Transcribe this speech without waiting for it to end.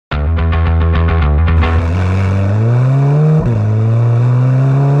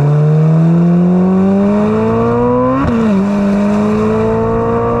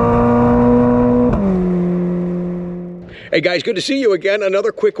Hey guys, good to see you again.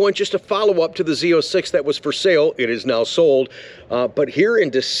 Another quick one, just a follow-up to the Z06 that was for sale. It is now sold. But here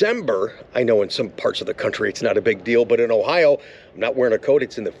in December, I know in some parts of the country it's not a big deal, but in Ohio, I'm not wearing a coat.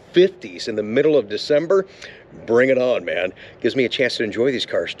 It's in the 50s in the middle of December. Bring it on, man. Gives me a chance to enjoy these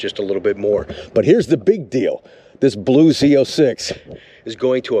cars just a little bit more. But here's the big deal. This Blue Z06 is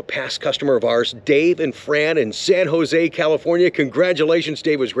going to a past customer of ours, Dave and Fran in San Jose, California. Congratulations,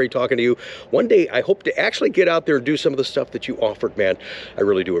 Dave. It was great talking to you. One day, I hope to actually get out there and do some of the stuff that you offered, man. I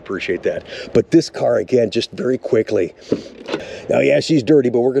really do appreciate that. But this car, again, just very quickly. Now, yeah, she's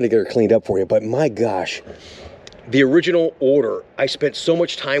dirty, but we're going to get her cleaned up for you. But my gosh, the original order, I spent so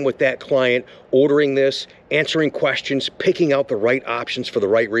much time with that client ordering this, answering questions, picking out the right options for the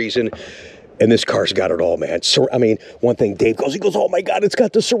right reason. And this car's got it all, man. So, I mean, one thing Dave goes, he goes, oh my God, it's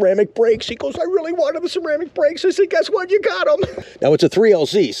got the ceramic brakes. He goes, I really wanted the ceramic brakes. I said, guess what? You got them. Now, it's a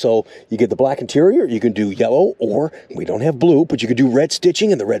 3LZ, so you get the black interior, you can do yellow, or we don't have blue, but you can do red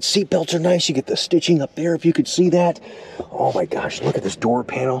stitching, and the red seat belts are nice. You get the stitching up there, if you could see that. Oh my gosh, look at this door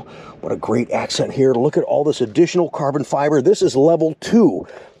panel. What a great accent here. Look at all this additional carbon fiber. This is level 2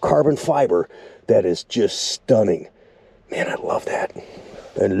 carbon fiber. That is just stunning. Man, I love that.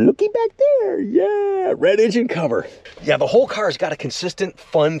 And looky back there, yeah, red engine cover. Yeah, the whole car's got a consistent,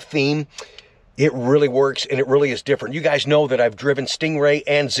 fun theme. It really works, and it really is different. You guys know that I've driven Stingray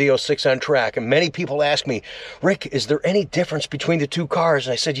and Z06 on track, and many people ask me, Rick, is there any difference between the two cars?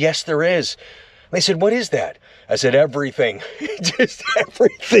 And I said, yes, there is. And they said, what is that? I said, everything. Just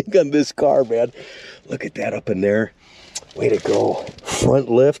everything on this car, man. Look at that up in there. Way to go. Front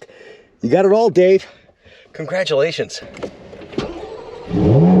lift. You got it all, Dave. Congratulations.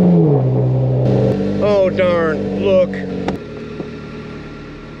 Oh darn, look.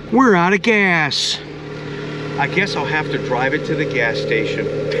 We're out of gas. I guess I'll have to drive it to the gas station.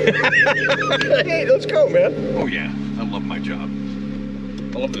 Hey, let's go, man. Oh yeah, I love my job.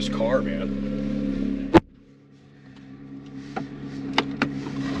 I love this car, man.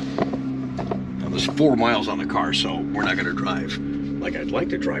 Now there's 4 miles on the car, so we're not gonna drive like I'd like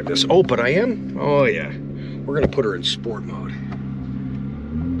to drive this. Oh, but I am? Oh yeah. We're gonna put her in sport mode.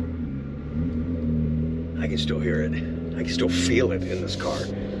 I can still hear it. I can still feel it in this car.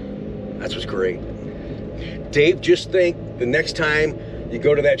 That's what's great. Dave, just think the next time you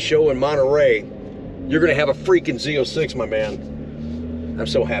go to that show in Monterey, you're gonna have a freaking Z06, my man. I'm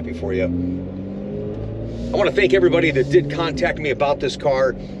so happy for you. I wanna thank everybody that did contact me about this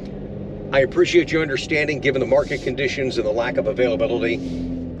car. I appreciate your understanding given the market conditions and the lack of availability.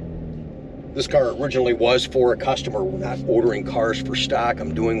 This car originally was for a customer. We're not ordering cars for stock.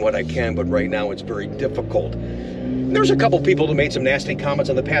 I'm doing what I can, but right now it's very difficult. There's a couple people that made some nasty comments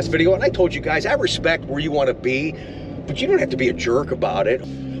on the past video, and I told you guys, I respect where you want to be, but you don't have to be a jerk about it.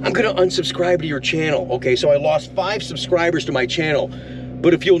 I'm gonna unsubscribe to your channel. Okay, so I lost 5 subscribers to my channel,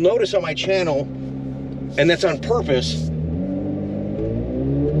 but if you'll notice on my channel, and that's on purpose,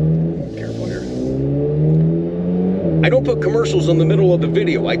 I don't put commercials in the middle of the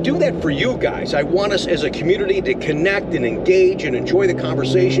video. I do that for you guys. I want us as a community to connect and engage and enjoy the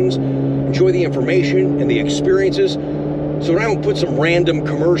conversations, enjoy the information and the experiences, so I don't put some random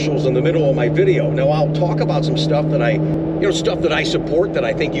commercials in the middle of my video. Now, I'll talk about some stuff that stuff that I support that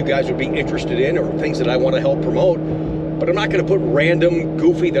I think you guys would be interested in, or things that I want to help promote. But I'm not going to put random,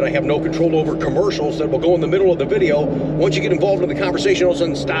 goofy, that I have no control over commercials that will go in the middle of the video. Once you get involved in the conversation, all of a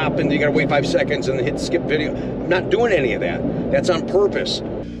sudden stop, and you got to wait 5 seconds and then hit skip video. I'm not doing any of that. That's on purpose.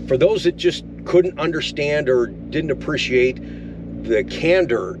 For those that just couldn't understand or didn't appreciate the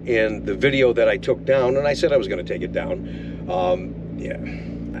candor in the video that I took down, and I said I was going to take it down, yeah,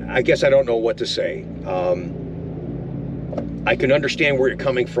 I guess I don't know what to say. I can understand where you're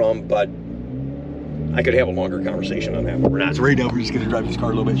coming from, but I could have a longer conversation on that. But we're not. Right now, we're just gonna drive this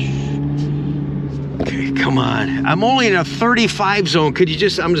car a little bit. Okay, come on. I'm only in a 35 zone. Could you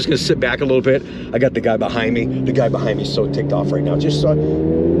just, I'm just gonna sit back a little bit. I got the guy behind me. The guy behind me is so ticked off right now. Just a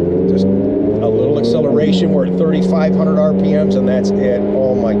little acceleration. We're at 3,500 RPMs and that's it.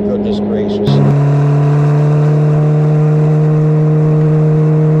 Oh my goodness gracious.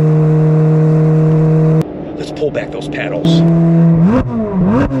 Let's pull back those paddles.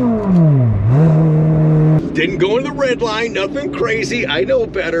 Didn't go in the red line, nothing crazy. I know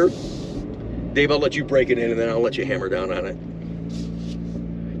better. Dave, I'll let you break it in and then I'll let you hammer down on it.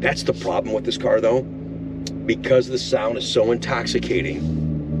 That's the problem with this car though. Because the sound is so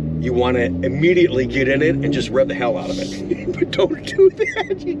intoxicating, you want to immediately get in it and just rev the hell out of it. But don't do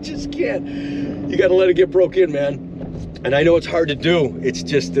that, you just can't. You got to let it get broke in, man. And I know it's hard to do. It's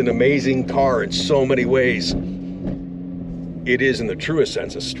just an amazing car in so many ways. It is, in the truest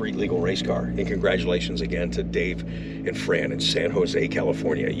sense, a street legal race car. And congratulations again to Dave and Fran in San Jose,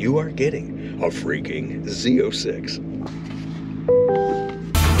 California. You are getting a freaking Z06.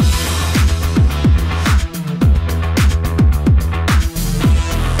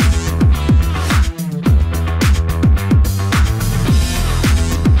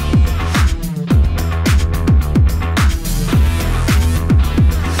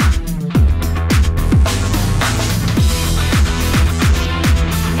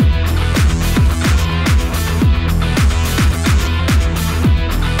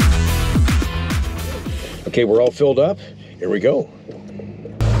 Okay, we're all filled up. Here we go.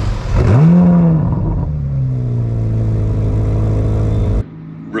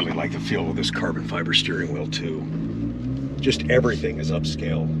 Really like the feel of this carbon fiber steering wheel too. Just everything is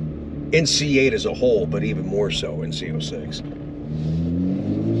upscale. In C8 as a whole, but even more so in Z06.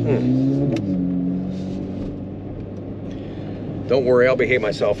 Don't worry, I'll behave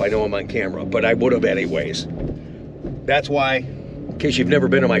myself. I know I'm on camera, but I would have anyways. That's why, in case you've never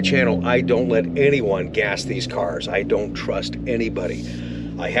been on my channel, I don't let anyone gas these cars. I don't trust anybody.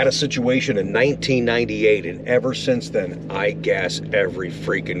 I had a situation in 1998, and ever since then, I gas every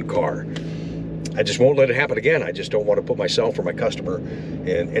freaking car. I just won't let it happen again. I just don't want to put myself or my customer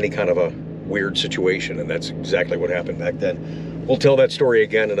in any kind of a weird situation, and that's exactly what happened back then. We'll tell that story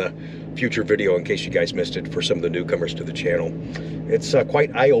again in a future video in case you guys missed it for some of the newcomers to the channel. It's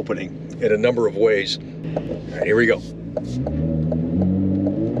quite eye-opening in a number of ways. All right, here we go.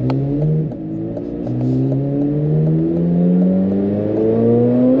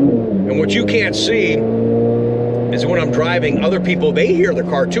 What you can't see is when I'm driving, other people, they hear the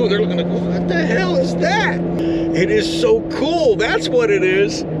car too, and they're looking like, what the hell is that? It is so cool. That's what it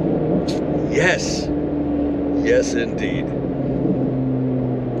is. Yes. Yes, indeed.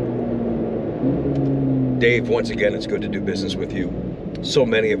 Dave, once again, it's good to do business with you. So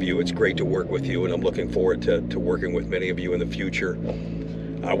many of you, it's great to work with you, and I'm looking forward to working with many of you in the future.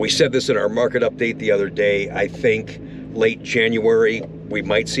 We said this in our market update the other day. I think late January, we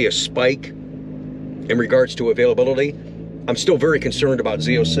might see a spike in regards to availability. I'm still very concerned about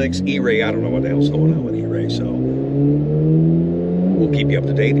Z06. E-Ray, I don't know what the hell's going on with E-Ray, so we'll keep you up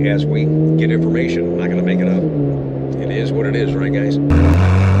to date as we get information. I'm not gonna make it up. It is what it is, right guys?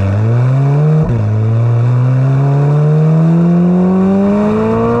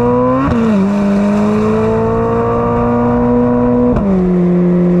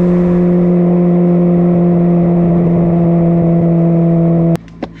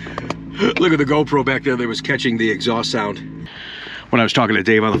 Look at the GoPro back there that was catching the exhaust sound. When I was talking to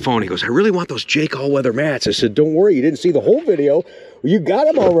Dave on the phone, he goes, I really want those Jake all-weather mats. I said, don't worry, you didn't see the whole video. You got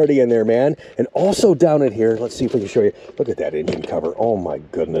them already in there, man. And also down in here, let's see if we can show you. Look at that engine cover. Oh my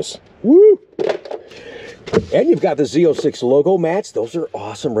goodness. Woo! And you've got the Z06 logo mats. Those are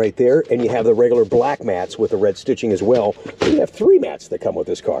awesome right there. And you have the regular black mats with the red stitching as well. So you have 3 mats that come with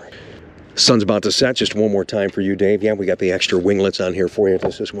this car. Sun's about to set. Just one more time for you, Dave. Yeah, we got the extra winglets on here for you.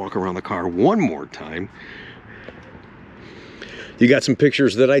 Let's just walk around the car one more time. You got some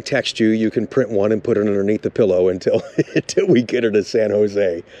pictures that I text you. You can print one and put it underneath the pillow until, until we get her to San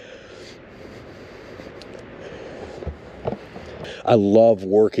Jose. I love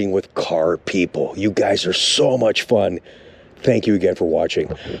working with car people. You guys are so much fun. Thank you again for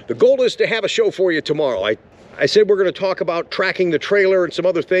watching. The goal is to have a show for you tomorrow. I said we're going to talk about tracking the trailer and some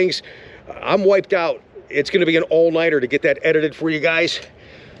other things. I'm wiped out. It's going to be an all-nighter to get that edited for you guys.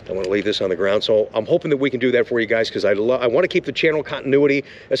 I want to leave this on the ground, so I'm hoping that we can do that for you guys because I want to keep the channel continuity,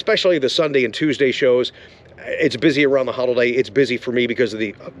 especially the Sunday and Tuesday shows. It's busy around the holiday. It's busy for me because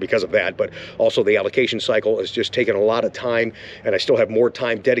of that, but also the allocation cycle has just taken a lot of time, and I still have more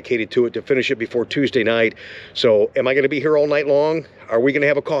time dedicated to it to finish it before Tuesday night. So am I going to be here all night long? Are we going to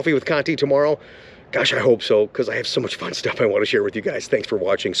have a coffee with Conti tomorrow? Gosh, I hope so, because I have so much fun stuff I want to share with you guys. Thanks for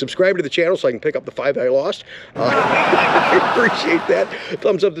watching. Subscribe to the channel so I can pick up the 5 that I lost. I appreciate that.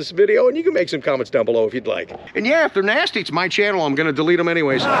 Thumbs up this video, and you can make some comments down below if you'd like. And yeah, if they're nasty, it's my channel. I'm going to delete them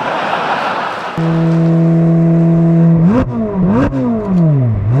anyways.